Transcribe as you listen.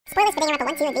Spoilers for Danganronpa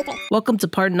 1, 2, and V3. Welcome to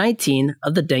part 19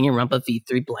 of the Danganronpa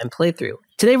V3 Blind playthrough.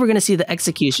 Today we're going to see the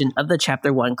execution of the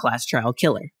Chapter 1 class trial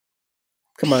killer.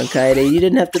 Come on, Kaede, you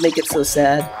didn't have to make it so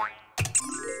sad.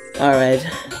 Alright.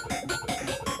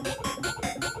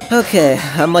 Okay,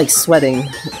 I'm like sweating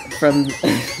from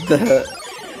the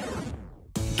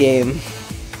game.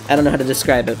 I don't know how to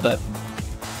describe it, but...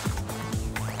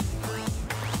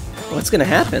 what's gonna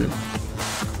happen?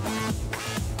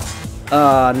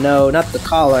 Oh no, not the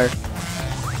collar.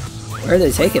 Where are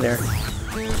they taking her?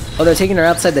 Oh, they're taking her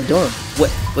outside the dorm. What,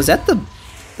 was that the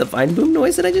vine boom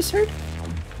noise that I just heard?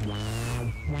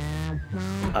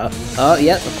 Oh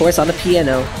yeah, of course, on the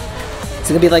piano. It's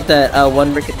gonna be like the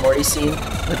one Rick and Morty scene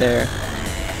where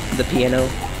the piano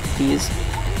keys.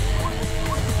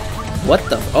 What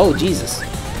the? Oh Jesus!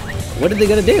 What are they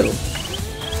gonna do?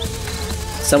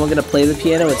 Someone gonna play the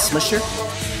piano and smush her?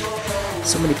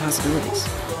 So many possibilities.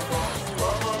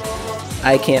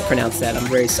 I can't pronounce that. I'm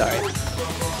very sorry.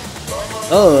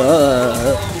 Oh,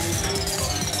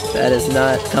 that is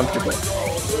not comfortable.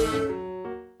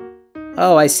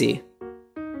 Oh, I see.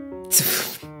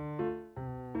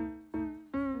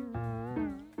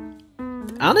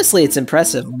 Honestly, it's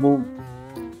impressive. Whoa.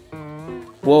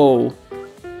 Whoa.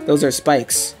 Those are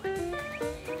spikes.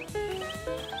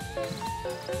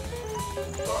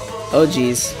 Oh,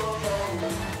 geez.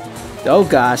 Oh,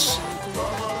 gosh.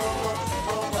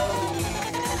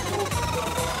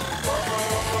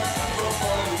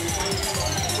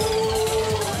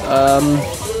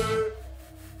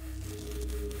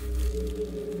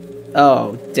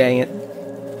 Oh, dang it.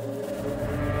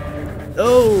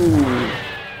 Oh!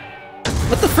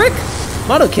 What the frick?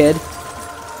 Mono Kid?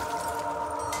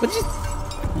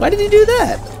 Why did you do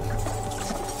that?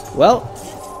 Well,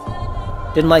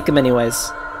 didn't like him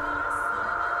anyways.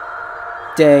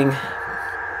 Dang.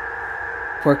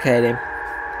 Poor Kaede.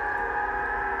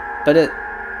 But it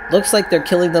looks like they're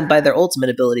killing them by their ultimate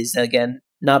abilities again,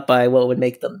 not by what would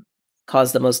make them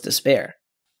cause the most despair.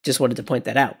 Just wanted to point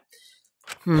that out.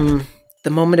 The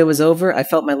moment it was over, I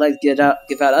felt my legs give out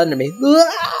under me.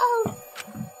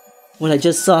 What I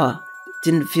just saw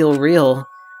didn't feel real.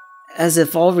 As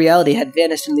if all reality had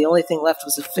vanished and the only thing left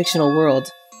was a fictional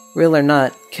world. Real or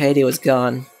not, Kaede was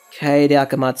gone. Kaede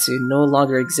Akamatsu no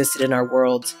longer existed in our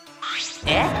world.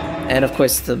 And of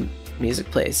course the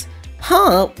music plays.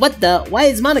 Huh? What the? Why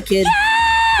is Monokid?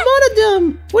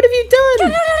 Monodum! What have you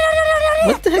done?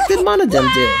 What the heck did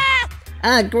Monodum do?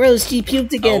 Ah, gross, she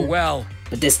puked again. Oh well.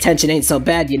 But this tension ain't so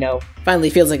bad, you know. Finally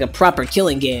feels like a proper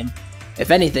killing game.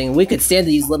 If anything, we could stand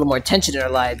to use a little more tension in our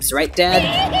lives, right, Dad?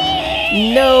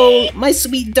 No! My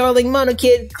sweet darling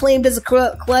Monokid claimed as a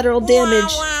collateral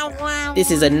damage. This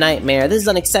is a nightmare. This is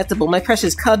unacceptable. My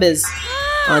precious cub is...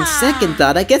 On second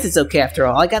thought, I guess it's okay after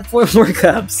all. I got 4 more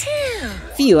cubs.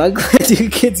 Phew, I'm glad you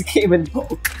kids came in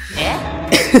bulk.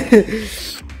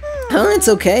 Oh, it's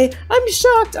okay. I'm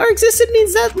shocked. Our existence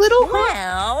means that little.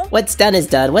 Well... what's done is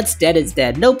done. What's dead is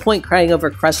dead. No point crying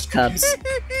over crushed cubs.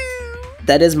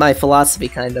 That is my philosophy,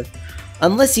 kind of.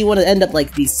 Unless you want to end up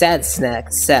like these sad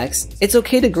sex, it's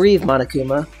okay to grieve,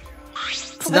 Monokuma.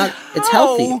 It's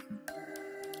healthy.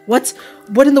 What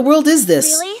in the world is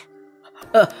this? Really?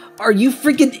 Are you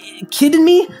freaking kidding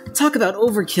me? Talk about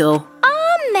overkill.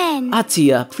 Amen.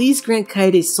 Atiya, please grant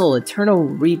Kaede's soul eternal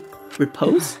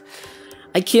repose?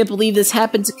 I can't believe this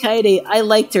happened to Kaede. I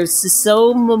liked her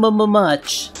so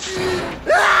much.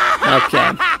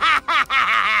 Okay.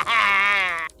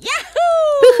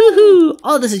 Yahoo!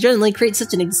 All this adrenaline creates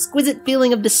such an exquisite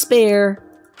feeling of despair.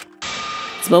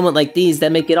 It's a moment like these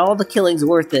that make it all the killings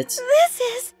worth it. This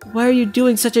is... why are you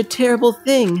doing such a terrible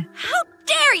thing? how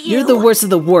dare you! You're the worst of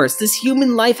the worst. Does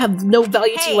human life have no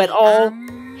value to you at all?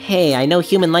 Hey, I know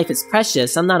human life is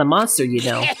precious. I'm not a monster, you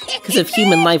know. Because if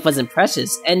human life wasn't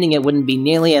precious, ending it wouldn't be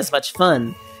nearly as much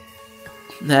fun.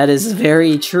 That is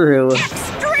very true.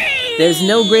 Extreme! There's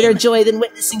no greater joy than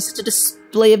witnessing such a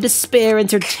display of despair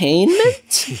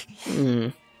entertainment.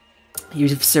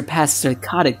 You've surpassed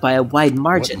psychotic by a wide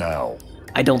margin. What now?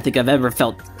 I don't think I've ever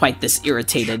felt quite this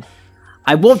irritated.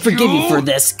 I won't forgive you for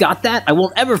this, got that? I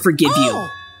won't ever forgive you.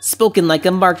 Spoken like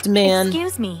a marked man.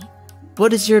 Excuse me.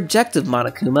 What is your objective,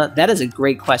 Monokuma? That is a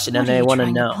great question, and I want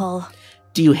to know.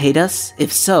 Do you hate us?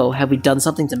 If so, have we done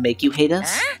something to make you hate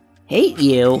us? Huh? Hate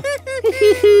you?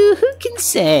 Who can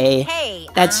say? Hey,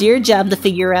 That's your job to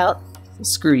figure out.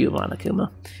 Screw you, Monokuma.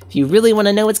 If you really want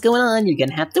to know what's going on, you're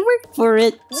gonna have to work for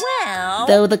it. well...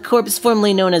 Though the corpse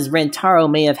formerly known as Rentaro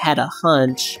may have had a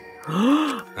hunch.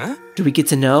 Huh? Do we get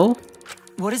to know?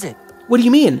 What is it? What do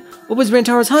you mean? What was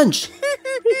Rantaro's hunch?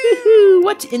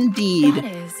 What indeed? That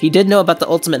is- He did know about the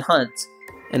ultimate hunt,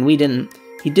 and we didn't.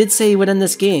 He did say he would end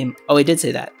this game. Oh, he did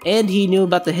say that. And he knew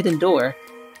about the hidden door.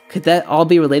 Could that all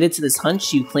be related to this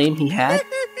hunch you claim he had?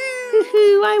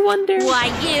 I wonder. Why,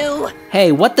 you?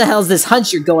 Hey, what the hell's this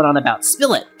hunch you're going on about?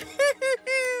 Spill it.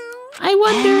 I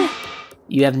wonder.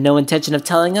 You have no intention of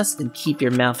telling us? Then keep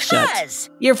your mouth shut.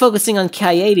 You're focusing on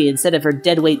Kaede instead of her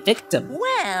deadweight victim.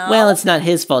 Well, it's not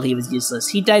his fault he was useless.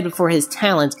 He died before his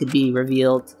talent could be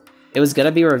revealed. It was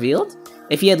gonna be revealed?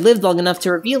 If he had lived long enough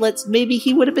to reveal it, maybe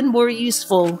he would have been more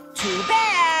useful. Too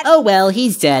bad. Oh well,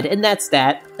 he's dead, and that's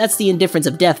that. That's the indifference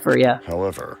of death for you.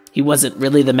 However, he wasn't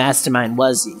really the mastermind,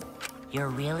 was he? You're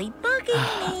really bugging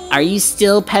me. Are you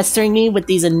still pestering me with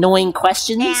these annoying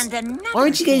questions? And another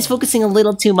Aren't you guys thing. focusing a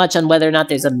little too much on whether or not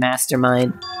there's a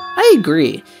mastermind? I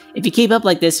agree. If you keep up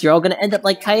like this, you're all gonna end up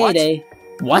like Kaede.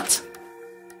 What?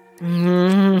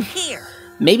 Here.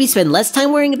 Maybe spend less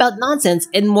time worrying about nonsense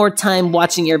and more time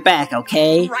watching your back,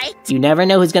 okay? Right. You never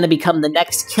know who's gonna become the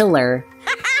next killer.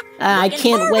 I Looking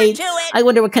can't forward wait. to it. I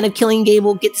wonder what kind of killing game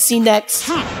we'll get to see next.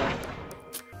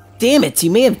 Damn it, you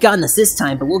may have gotten us this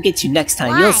time, but we'll get you next time.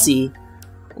 Why? You'll see.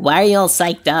 Why are you all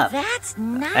psyched up? That's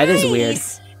nice. That is weird.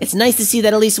 It's nice to see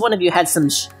that at least one of you had some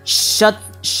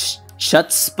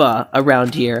chutzpah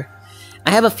around here.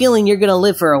 I have a feeling you're gonna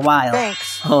live for a while.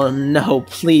 Thanks. Oh no,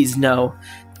 please no.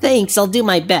 Thanks, I'll do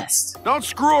my best. don't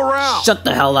screw around. Shut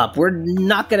the hell up, we're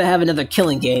not gonna have another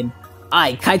killing game.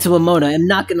 I, Kaito Momona, am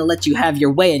not gonna let you have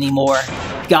your way anymore.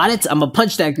 Got it? I'm gonna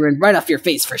punch that grin right off your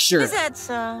face for sure. Is that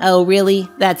so? Oh really?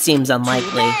 That seems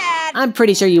unlikely. bad. I'm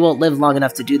pretty sure you won't live long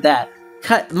enough to do that.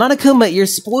 Monokuma, you're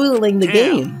spoiling the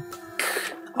game.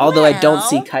 Although I don't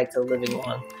see Well. Kaito living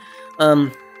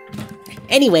long.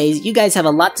 Anyways, you guys have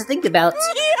a lot to think about.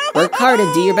 Work hard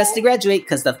and do your best to graduate,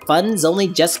 cause the fun's only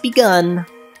just begun.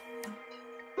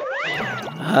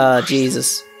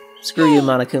 Jesus. Screw you,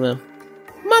 Monokuma.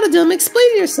 Monodome,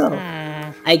 explain yourself.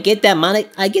 I get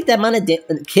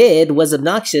that kid was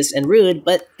obnoxious and rude,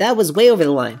 but that was way over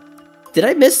the line. Did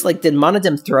I miss, did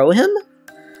Monodome throw him?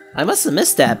 I must have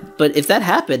missed that, but if that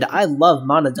happened, I love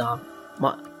Monodome.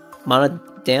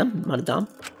 Monodome?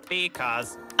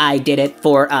 Because. I did it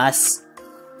for us.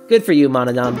 Good for you,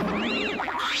 Monodome.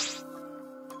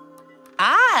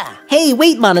 Ah. Hey,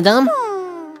 wait, Monodome!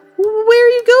 Where are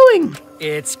you going?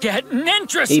 It's getting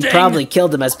interesting. He probably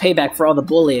killed him as payback for all the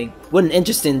bullying. What an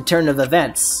interesting turn of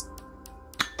events.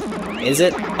 Is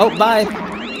it? Oh, bye!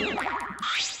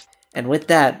 And with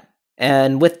that,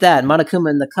 Monokuma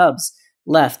and the Cubs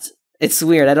left. It's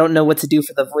weird, I don't know what to do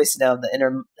for the voice now of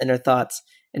the inner thoughts,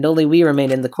 and only we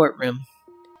remain in the courtroom.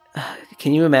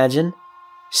 Can you imagine?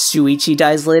 Shuichi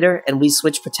dies later, and we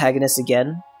switch protagonists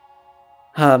again?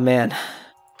 Oh man.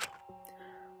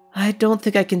 I don't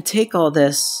think I can take all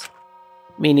this.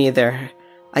 Me neither.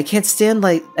 I can't stand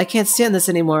this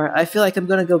anymore. I feel like I'm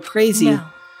gonna go crazy. No.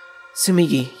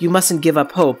 Sumigi, you mustn't give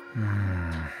up hope.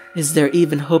 Is there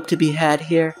even hope to be had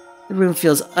here? The room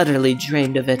feels utterly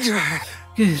drained of it.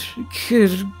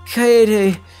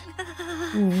 Kaede.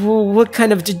 What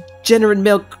kind of degenerate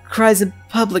male cries in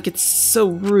public? It's so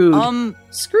rude.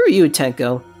 Screw you,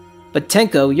 Tenko. But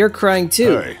Tenko, you're crying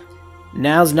too. Hey,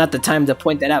 Now's not the time to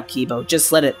point that out, Kibo.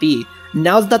 Just let it be.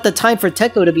 Now's not the time for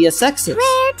Tenko to be a sexist.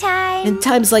 Prayer time. In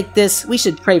times like this, we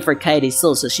should pray for Kaede's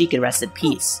soul so she can rest in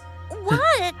peace.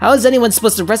 What? How is anyone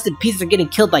supposed to rest in peace for getting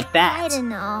killed like that? I don't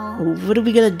know. What are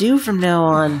we gonna do from now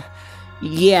on?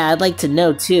 Yeah, I'd like to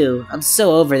know too. I'm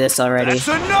so over this already. that's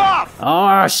enough!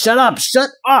 Oh, shut up! Shut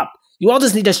up! You all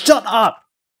just need to shut up!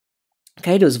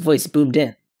 Kaido's voice boomed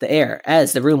in the air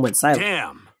as the room went silent.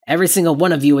 Damn. Every single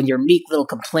one of you and your meek little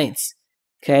complaints.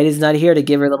 Kaido's not here to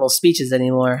give her little speeches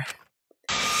anymore.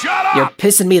 Shut up! You're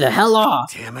pissing me the hell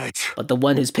off! Damn it. But the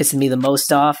one who's pissing me the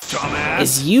most off Dumbass.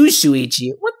 is you,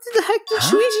 Shuichi. What the heck did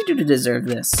Shuichi do to deserve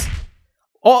this?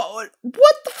 Oh,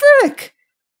 what the frick?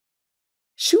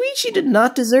 Shuichi did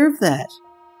not deserve that.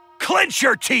 Clench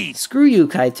your teeth! Screw you,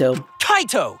 Kaito.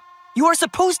 Kaito! You are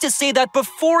supposed to say that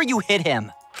before you hit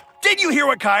him. Did you hear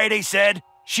what Kaede said?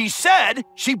 She said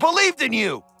she believed in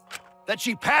you. That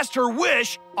she passed her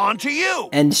wish on to you.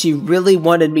 And she really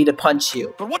wanted me to punch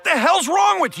you. But what the hell's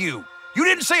wrong with you? You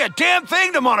didn't say a damn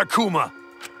thing to Monokuma.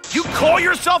 You call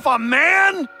yourself a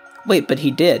man? Wait, but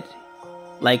he did.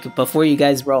 Like, before you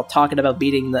guys were all talking about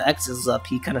beating the exes up,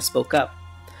 he kind of spoke up.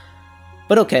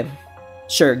 But okay.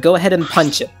 Sure, go ahead and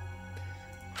punch him.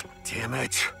 Damn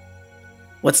it.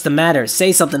 What's the matter?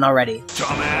 Say something already.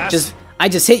 Dumbass. I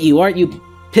just hit you, aren't you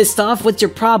pissed off? What's your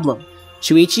problem?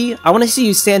 Shuichi, I want to see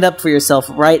you stand up for yourself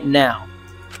right now.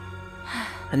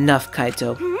 Enough,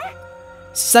 Kaito.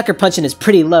 Sucker punching is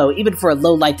pretty low, even for a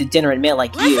low-life degenerate male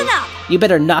like you. Listen up. You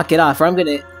better knock it off, or I'm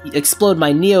gonna explode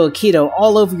my Neo Aikido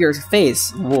all over your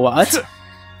face. What?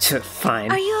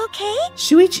 Fine. Are you okay?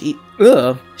 Shuichi,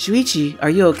 are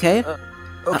you okay?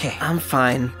 Okay. I'm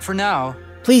fine. For now.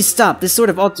 Please stop. This sort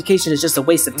of altercation is just a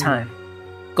waste of time.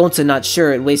 Gonta not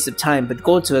sure it waste of time, but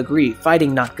Gonta agree.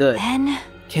 Fighting not good. Then...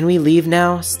 Can we leave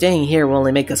now? Staying here will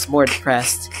only make us more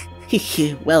depressed.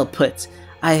 Hehe, well put.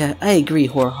 I agree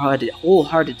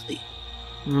wholeheartedly.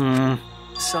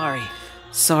 Sorry.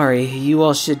 Sorry, you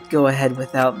all should go ahead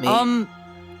without me.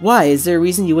 Why? Is there a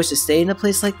reason you wish to stay in a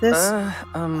place like this?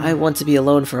 I want to be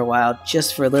alone for a while,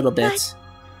 just for a little bit.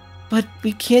 But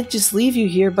we can't just leave you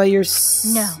here by your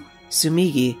No.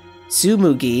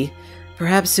 Sumugi.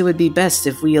 Perhaps it would be best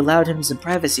if we allowed him some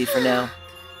privacy for now.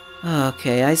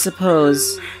 Okay, I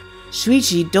suppose.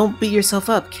 Shuichi, don't beat yourself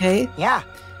up, okay? Yeah.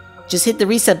 Just hit the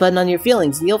reset button on your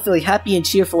feelings and you'll feel happy and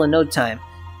cheerful in no time.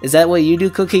 Is that what you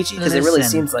do, Kokichi? Because it really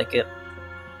Listen. seems like it.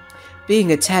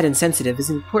 Being a tad insensitive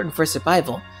is important for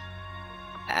survival.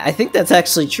 I think that's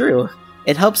actually true.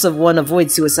 It helps one avoid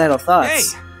suicidal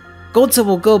thoughts. Hey! Gonta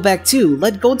will go back too.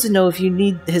 Let Gonta know if you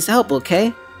need his help,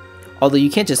 okay? Although you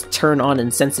can't just turn on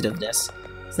insensitiveness.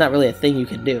 It's not really a thing you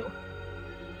can do.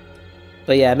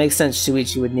 But yeah, it makes sense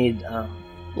Shuichi would need a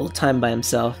little time by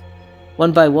himself.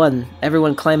 One by one,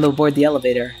 everyone climb aboard the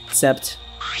elevator, except...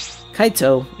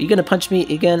 Kaito, are you gonna punch me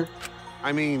again?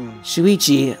 I mean...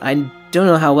 Shuichi, I don't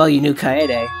know how well you knew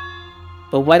Kaede,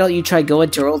 but why don't you try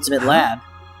going to her ultimate lab?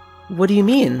 What do you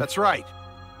mean? That's right.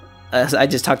 I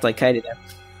just talked like Kaede there.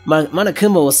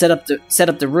 Monokuma will set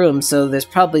up the room, so there's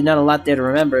probably not a lot there to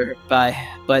remember by,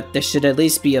 but there should at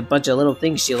least be a bunch of little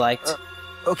things she liked.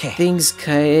 Okay. Things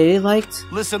Kaede liked?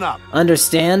 Listen up.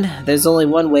 Understand? There's only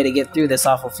one way to get through this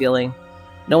awful feeling.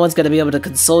 No one's gonna be able to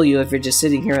console you if you're just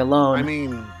sitting here alone. I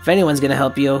mean... If anyone's gonna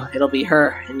help you, it'll be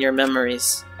her and your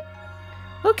memories.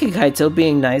 Okay, Kaito,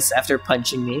 being nice after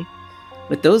punching me.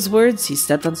 With those words, he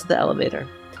stepped onto the elevator.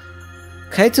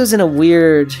 Kaito's in a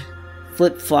weird,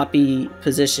 flip-floppy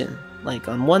position. Like,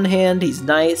 on one hand, he's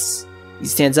nice, he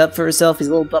stands up for himself, he's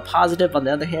a little bit positive. On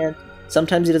the other hand,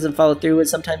 sometimes he doesn't follow through with it,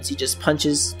 sometimes he just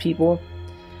punches people.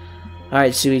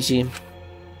 Alright, Shuichi.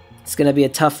 It's gonna be a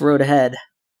tough road ahead.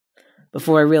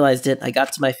 Before I realized it, I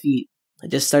got to my feet. I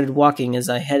just started walking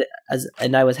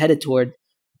and I was headed toward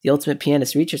the Ultimate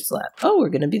Pianist Research Lab. Oh, we're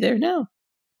gonna be there now.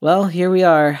 Well, here we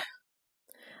are.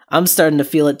 I'm starting to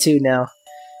feel it too now.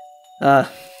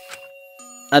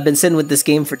 I've been sitting with this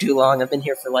game for too long. I've been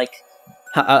here for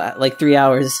like 3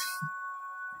 hours.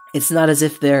 It's not as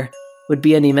if there would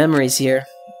be any memories here,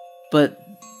 but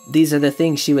these are the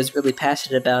things she was really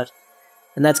passionate about,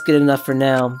 and that's good enough for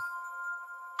now.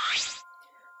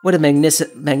 What a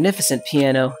magnificent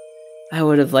piano. I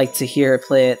would have liked to hear her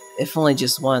play it, if only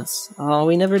just once. Oh,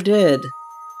 we never did.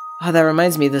 Oh, that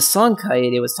reminds me of the song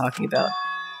Kaede was talking about.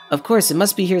 Of course, it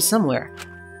must be here somewhere.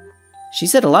 She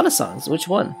said a lot of songs. Which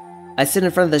one? I sit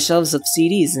in front of the shelves of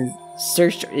CDs and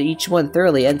searched each one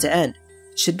thoroughly end to end.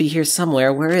 It should be here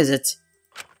somewhere. Where is it?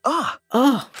 Ah!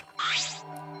 Oh!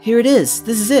 Here it is.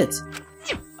 This is it.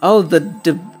 Oh,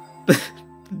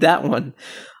 that one.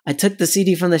 I took the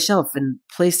CD from the shelf and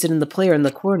placed it in the player in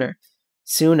the corner.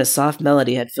 Soon a soft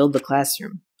melody had filled the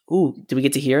classroom. Ooh, did we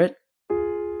get to hear it?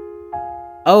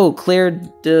 Oh, Claire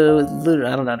de Lune.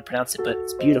 I don't know how to pronounce it, but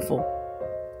it's beautiful.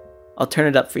 I'll turn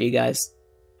it up for you guys.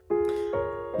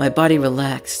 My body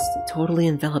relaxed, totally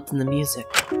enveloped in the music.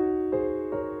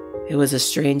 It was a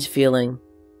strange feeling,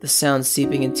 the sound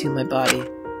seeping into my body.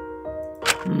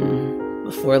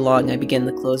 Before long, I began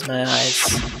to close my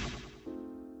eyes.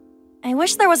 I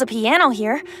wish there was a piano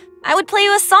here. I would play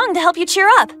you a song to help you cheer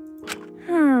up.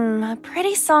 A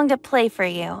pretty song to play for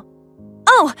you.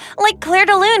 Oh, like Claire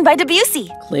de Lune by Debussy.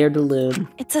 Claire de Lune.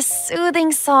 It's a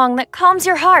soothing song that calms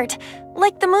your heart,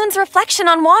 like the moon's reflection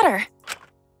on water.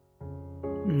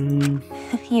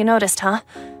 You noticed, huh?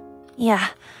 Yeah,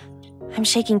 I'm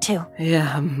shaking too.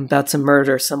 Yeah, I'm about to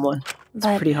murder someone. It's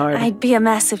pretty hard. I'd be a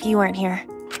mess if you weren't here.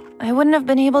 I wouldn't have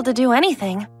been able to do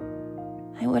anything.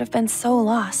 I would have been so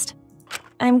lost.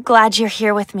 I'm glad you're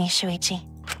here with me, Shuichi.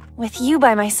 With you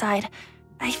by my side,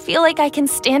 I feel like I can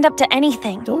stand up to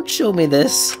anything. Don't show me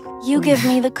this. You give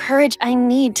me the courage I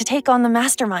need to take on the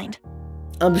mastermind.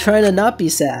 I'm trying to not be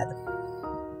sad.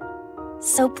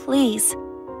 So please,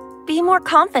 be more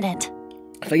confident.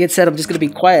 If I get sad, I'm just gonna be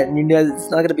quiet, and you know it's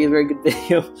not gonna be a very good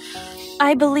video.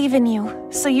 I believe in you,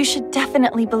 so you should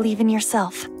definitely believe in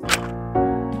yourself.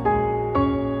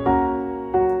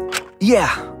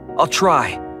 Yeah, I'll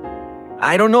try.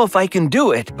 I don't know if I can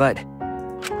do it, but...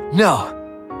 No,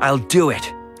 I'll do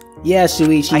it. Yeah,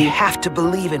 Shuichi. I have to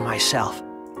believe in myself.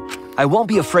 I won't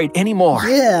be afraid anymore.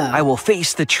 Yeah. I will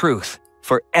face the truth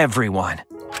for everyone.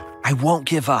 I won't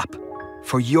give up.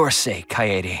 For your sake,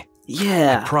 Kaede.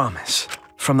 Yeah. I promise.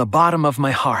 From the bottom of my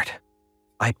heart,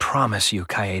 I promise you,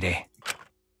 Kaede.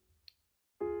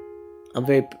 I'm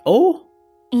very... Oh!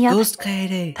 Yep, Ghost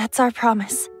Kaede. that's our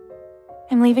promise.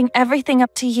 I'm leaving everything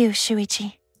up to you,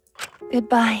 Shuichi.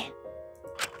 Goodbye.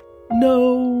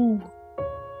 No!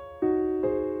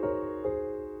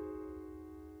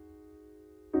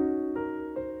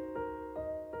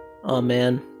 Oh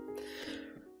man.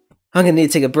 I'm gonna need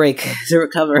to take a break to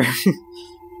recover.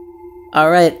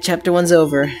 Alright, chapter 1's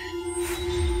over.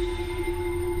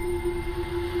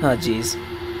 Oh jeez.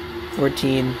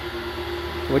 14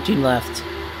 left.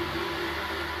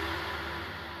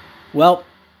 Well,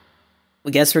 I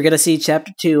guess we're gonna see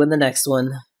chapter 2 in the next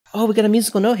one. Oh, we got a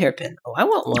musical note hairpin. Oh, I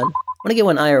want one. I want to get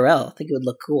one IRL. I think it would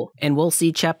look cool. And we'll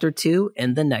see chapter 2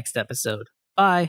 in the next episode. Bye!